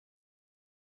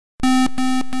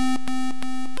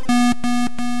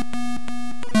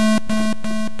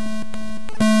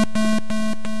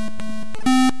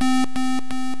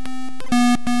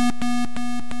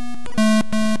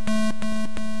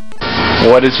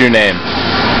what is your name?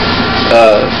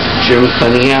 Jim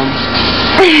Cunningham.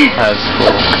 That's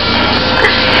cool.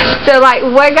 So, like,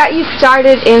 what got you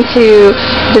started into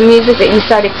the music that you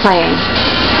started playing?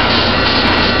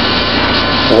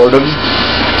 Boredom.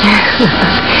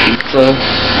 Pizza.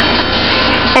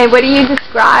 And what do you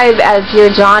describe as your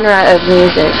genre of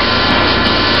music?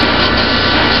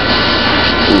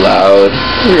 Loud.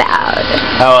 Loud.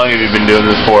 How long have you been doing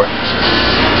this for?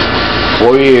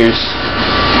 4 years.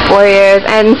 4 years.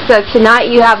 And so tonight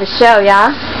you have a show,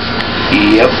 yeah?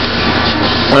 Yep.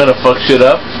 I'm gonna fuck shit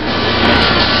up.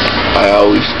 I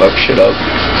always fuck shit up.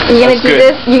 You're gonna do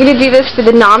this. You're gonna do this for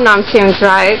the Nom Nom tunes,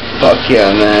 right? Fuck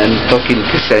yeah, man. Fucking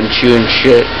Kasenchu and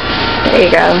shit. There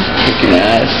you go. Kicking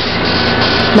ass.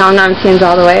 Nom Nom tunes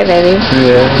all the way, baby.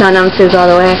 Yeah. Nom Nom tunes all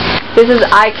the way. This is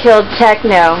I Killed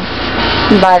Techno,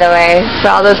 by the way. For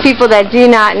all those people that do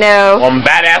not know. I'm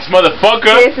badass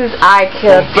motherfucker. This is I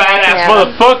Killed Badass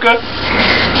Techno. motherfucker.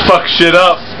 Fuck shit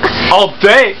up all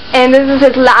day. And this is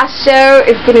his last show.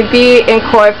 It's gonna be in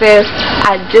Corpus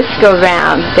at Disco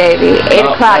Round, baby.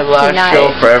 8 o'clock my last tonight.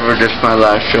 show forever, just my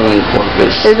last show in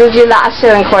Corpus. This is your last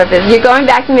show in Corpus. You're going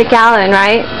back to McAllen,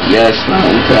 right? Yes, my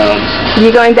hometown.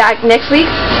 You going back next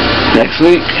week? Next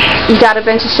week? You got a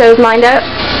bunch of shows lined up?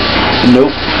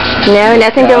 Nope. No,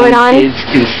 nothing going on? Kids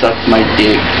can suck my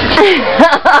dick.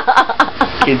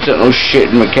 Kids don't know shit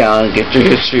in McAllen. Get your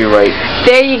history right.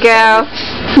 There you go.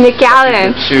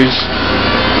 McAllen. Hipsters.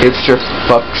 Hipster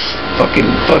fucks. Fucking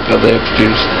fuck other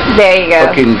hipsters. There you go.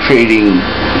 Fucking creating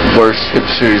worse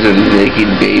hipsters and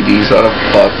making babies out of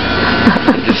fuck.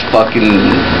 And just fucking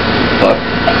fuck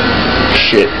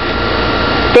shit.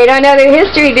 They don't know their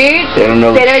history, dude. They don't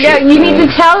know. They don't know. shit, You man. need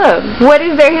to tell them. What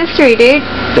is their history, dude?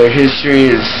 Their history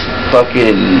is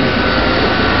fucking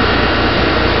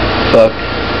fuck.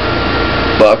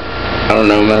 I don't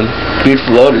know, man.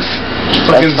 Beautiful Lotus.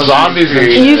 Fucking zombies and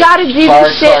shit. You gotta do Car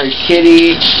this shit.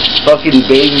 Kitty. Fucking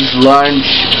Baby's Lunch.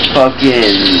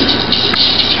 Fucking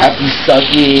Happy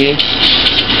Sucky.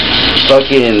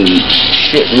 Fucking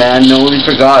shit, man. No Only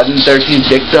Forgotten. 13th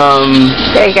Victim.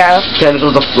 There you go.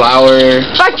 Tentacles of Flower.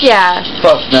 Fuck yeah.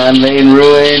 Fuck, man. Laying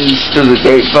Ruins. Through the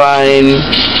Grapevine.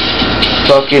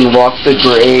 Fucking Walk the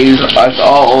Graves. That's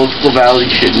all old school Valley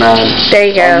shit, man. There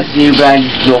you go. All these new bands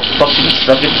go fucking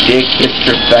suck a dick,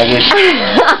 hipster faggot.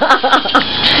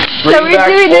 So we're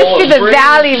doing this for the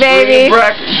Valley, baby.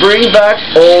 Bring back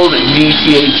old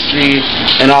DTHC,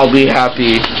 and I'll be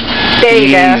happy. There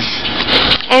you go.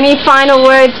 Any final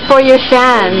words for your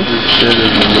fans?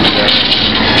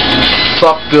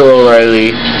 Fuck Bill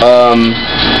O'Reilly.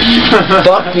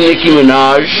 Fuck Nicki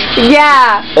Minaj.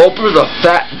 Yeah. Oprah the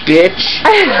fat bitch.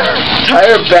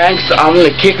 Tyra Banks, I'm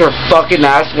gonna kick her fucking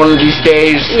ass one of these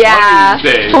days. Yeah.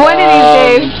 One of these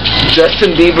days.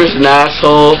 Justin Bieber's an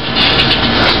asshole.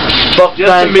 Fuck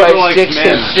 956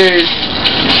 hipsters.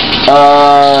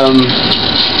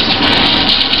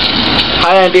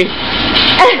 Hi, Andy.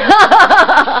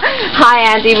 Hi,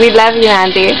 Andy. We love you,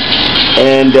 Andy.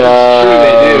 And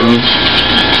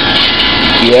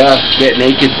yeah, get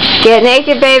naked. Get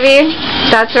naked, baby.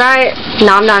 That's right.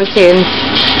 Nom nom tunes.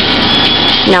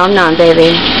 Nom nom,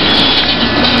 baby.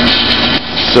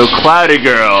 So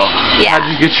Kloudygirl. Yeah. How'd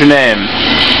you get your name?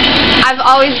 I've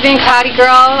always been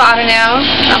Kloudygirl. I don't know.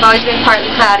 I've always been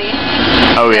partly cloudy.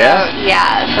 Oh yeah? So,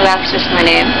 yeah, so that's just my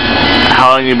name.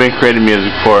 How long you been creating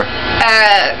music for?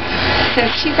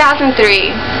 Since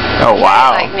 2003. Oh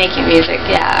wow. I started, like, making music,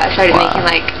 yeah. I started making,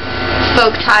 like,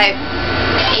 folk type,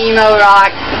 emo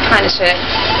rock kind of shit.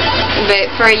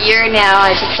 But for a year now,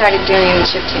 I just started doing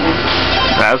chiptunes.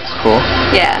 That's cool.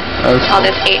 Yeah. That's all cool.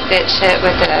 this 8-bit shit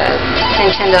with the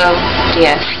Nintendo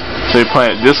DS. So you're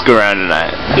playing at Disco Round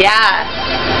tonight? Yeah.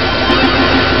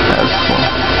 That's cool.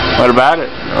 What about it?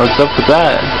 What's up with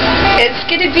that? It's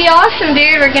gonna be awesome,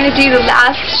 dude. We're gonna do the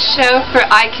last show for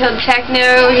I Killed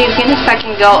Techno. He's gonna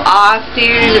fucking go off,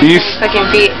 dude. It's gonna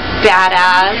fucking be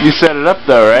badass. You set it up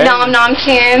though, right? Nom nom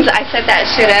tunes. I set that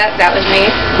shit up. That was me.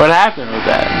 What happened with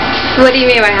that? What do you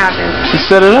mean what happened? You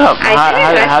set it up. I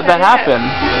How'd that happen?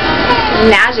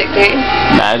 Magic, dude.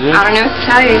 Magic? I don't know what to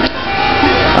tell you.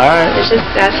 Alright. It's just,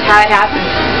 that's how it happens.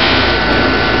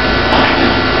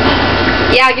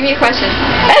 Yeah, give me a question.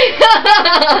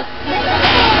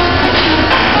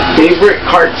 Favorite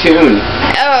cartoon?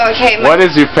 Oh, okay. What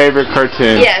is your favorite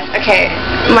cartoon? Yes, okay.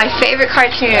 My favorite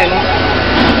cartoon,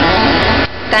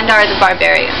 Thundar the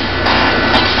Barbarian.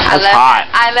 That's hot.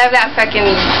 I love that fucking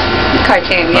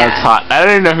cartoon, yeah. That's hot. I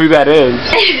don't even know who that is.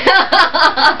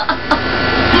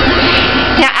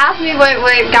 Yeah, ask me what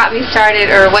got me started,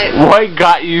 or what... What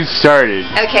got you started?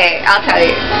 Okay, I'll tell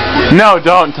you. No,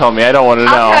 don't tell me. I don't want to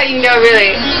know. I'll tell you, no,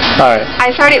 really. Alright. I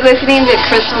started listening to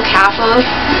Crystal Castles,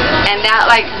 and that,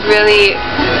 like, really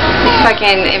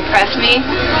fucking impressed me.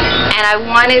 And I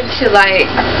wanted to, like,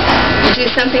 do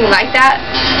something like that.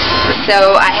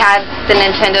 So I had the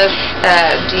Nintendo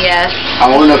DS. I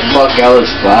want to fuck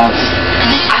Ella's glass.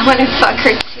 I want to fuck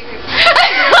her too.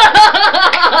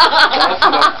 That's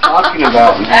what I'm talking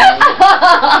about,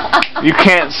 man. You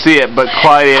can't see it, but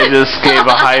Claudia just gave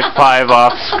a high five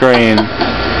off screen.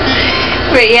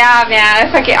 But yeah, man,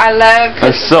 I love Crystal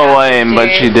It's so Castles, lame, dude. but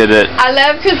she did it. I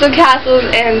love Crystal Castles,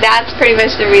 and that's pretty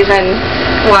much the reason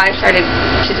why I started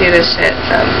to do this shit,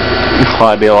 so.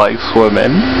 Claudia likes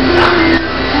women.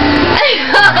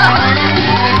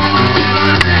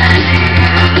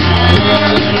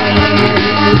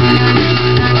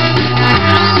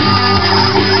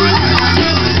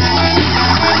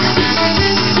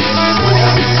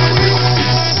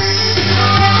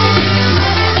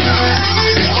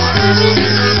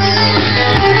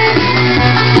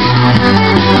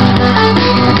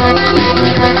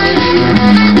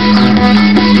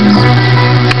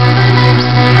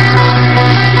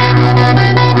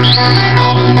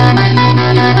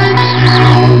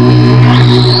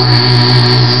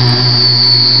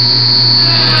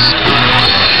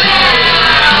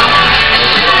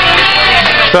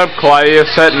 What's up, Claudia?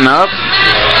 Setting up?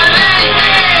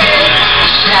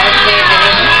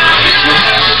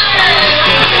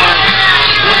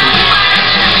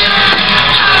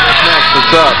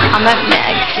 What's up? I'm up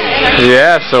next.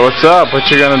 Yeah, so what's up? What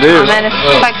you gonna do? I'm gonna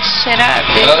fuck shit up,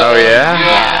 dude. Oh yeah?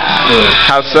 Yeah.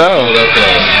 How so?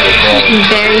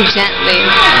 Very gently.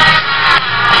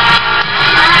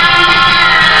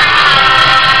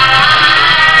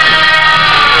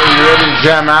 You ready to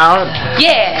jam out?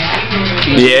 Yeah.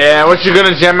 Yeah, what you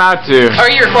gonna jam out to? Are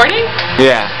you recording?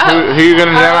 Yeah. Oh. Who you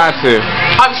gonna jam out to?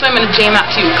 Obviously, I'm gonna jam out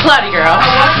to Kloudygirl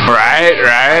Right, in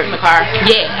right. the car.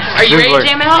 Yeah. Are you Seems ready like- to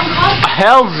jam out?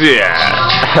 Hells yeah.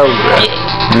 Hells yeah.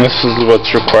 Yeah. And this is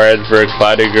what's required for a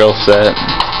Kloudygirl set.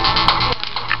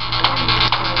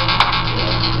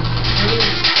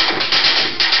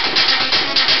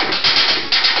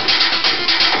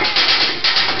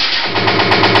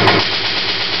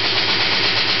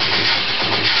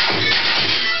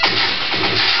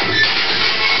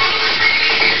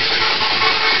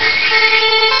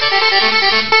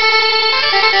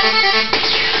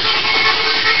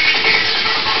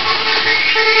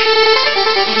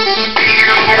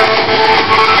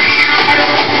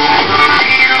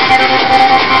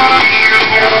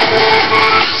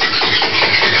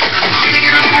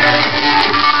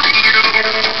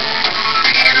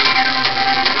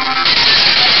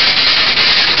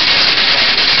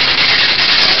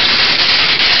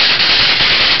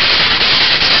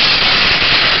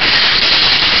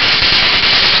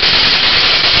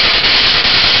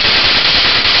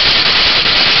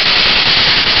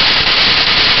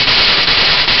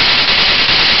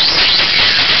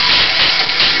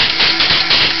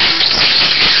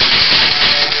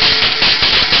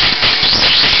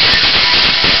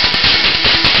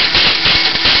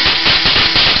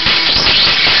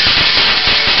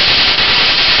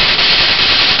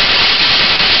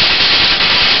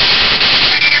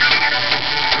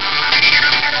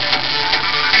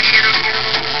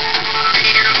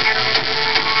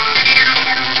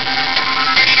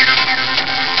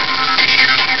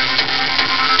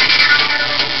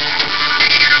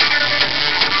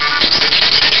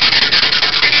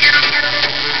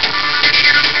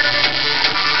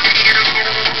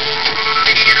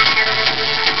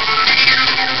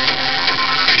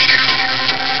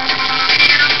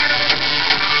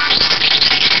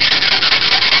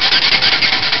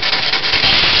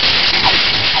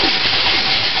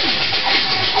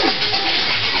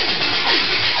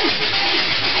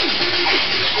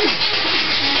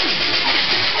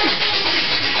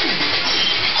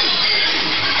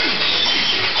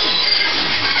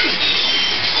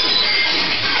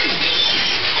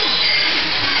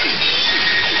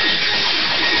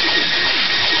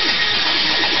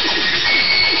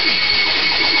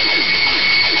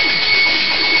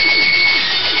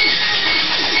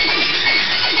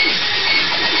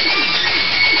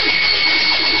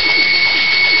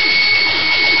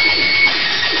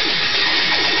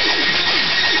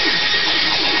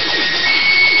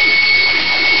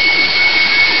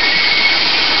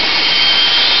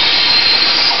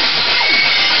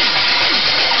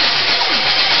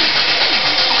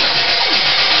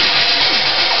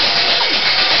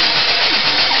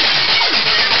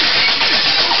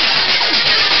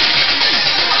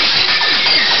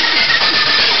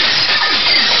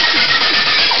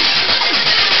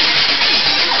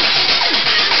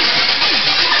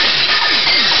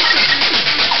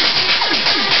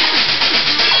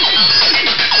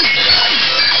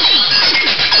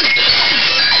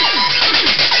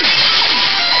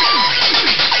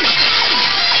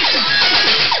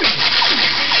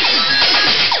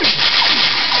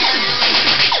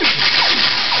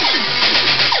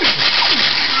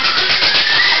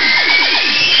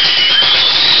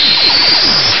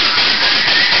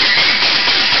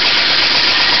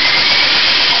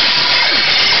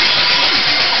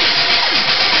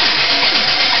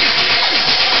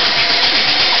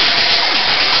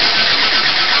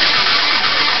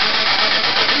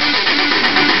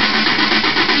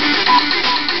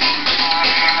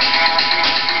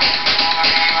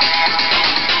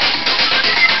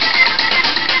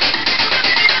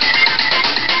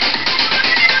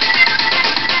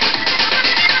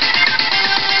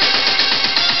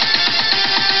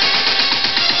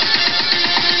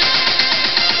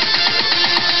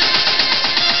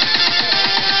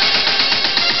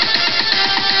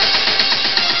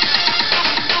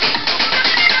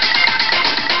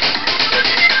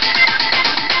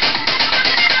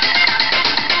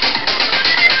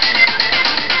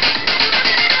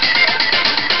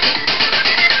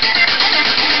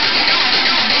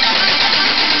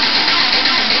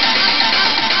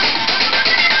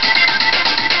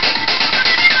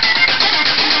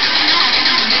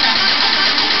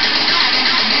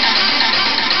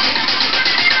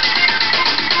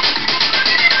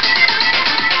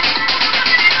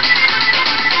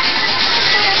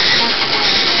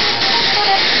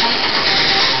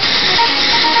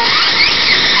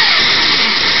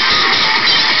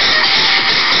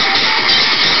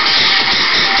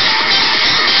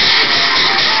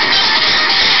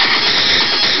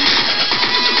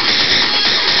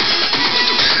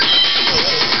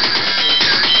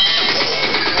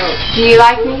 Do you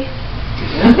like me?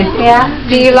 Yeah?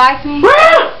 Do you like me?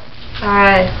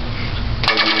 Alright.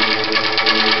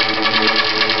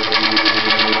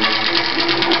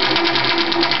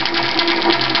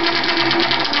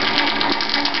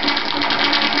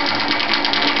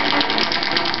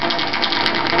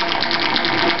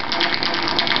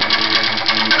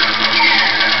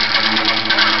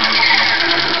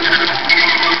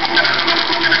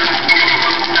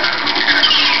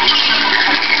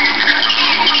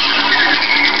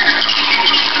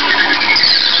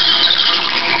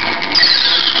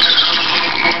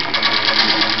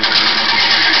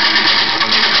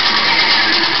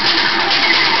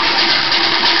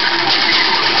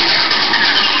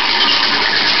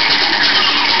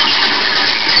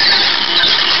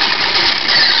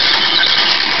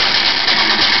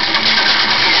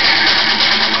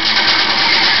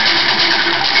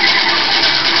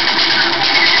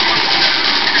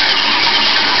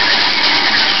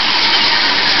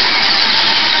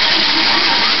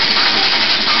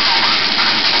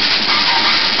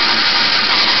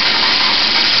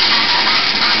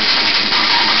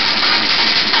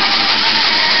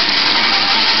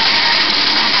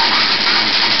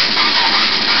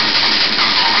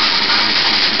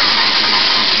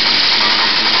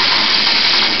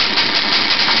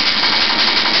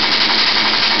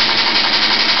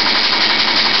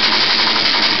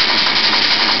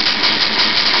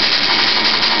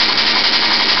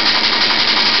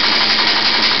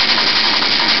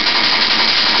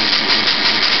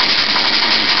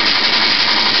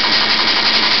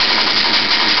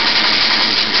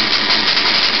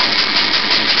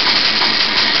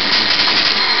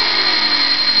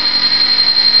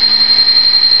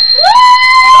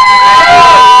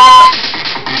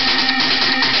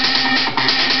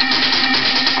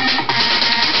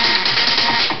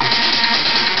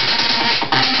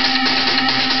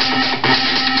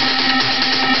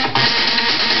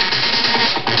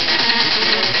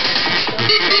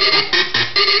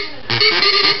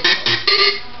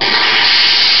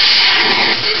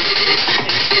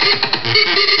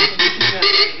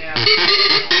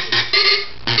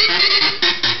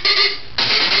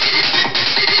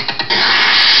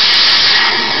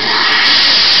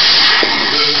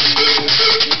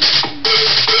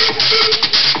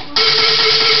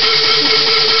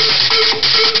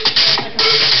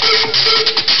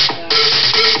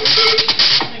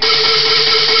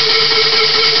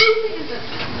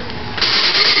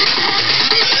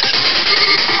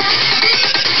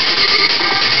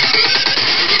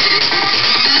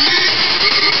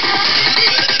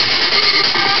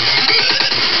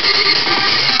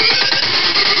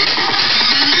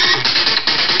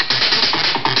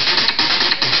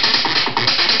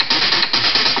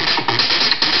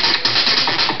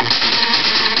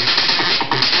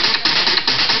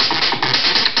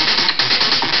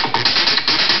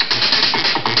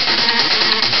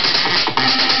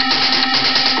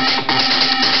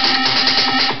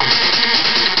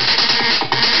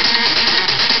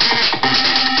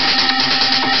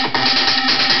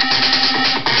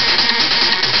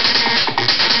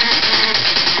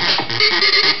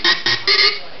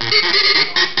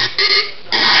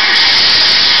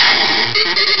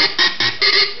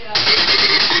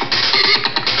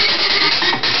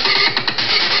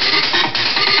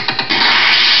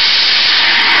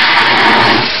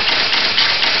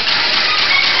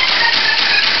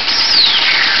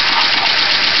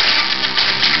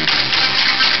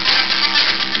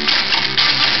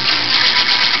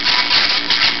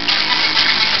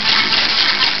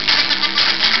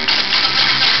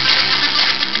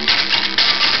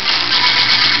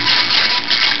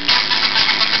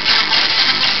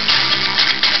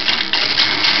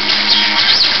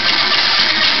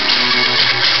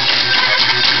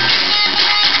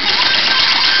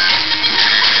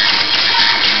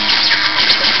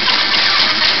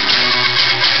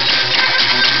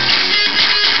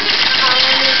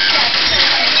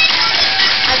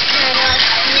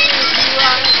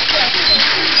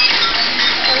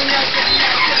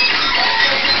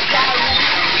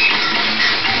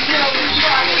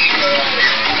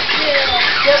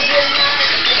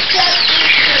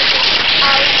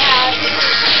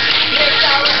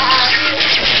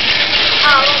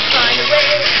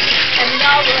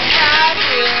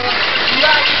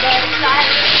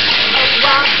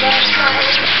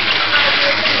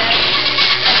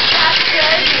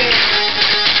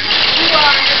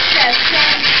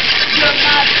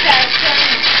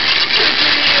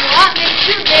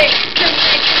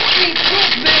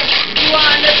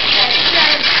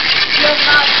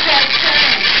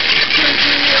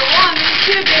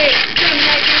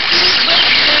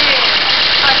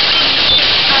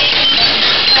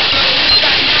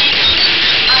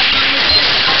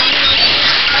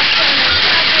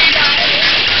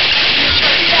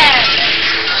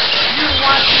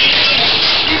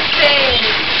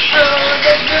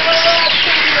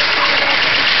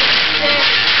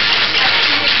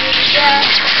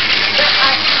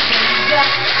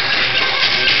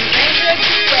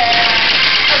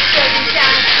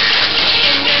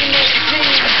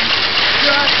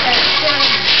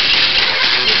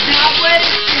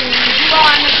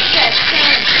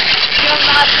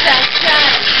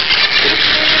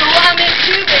 want me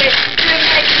to be? To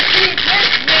make you sleep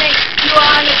with me? You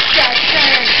are an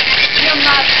obsession. You're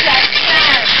my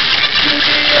obsession. Who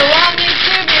do you want me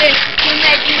to be? To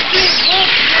make you sleep with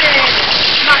me?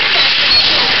 My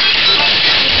obsession.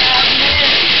 About me.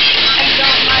 And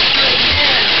all my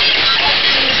goodness.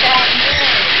 About me.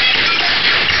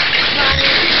 Money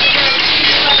is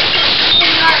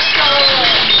in my soul.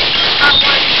 I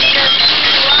want you to get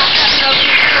through. I have no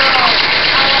control.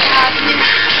 I will have you.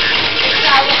 Yes,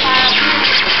 I will have you.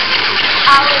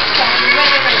 I will stand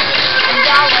ready. And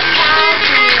I will have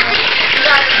you.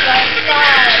 Right by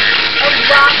side. Oh,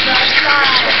 rock by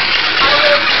side. I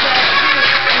will set you.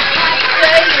 I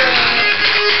say you.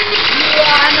 You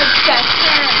are an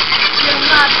obsession. You're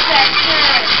my obsession.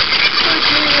 Who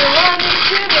do you want me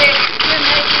to be?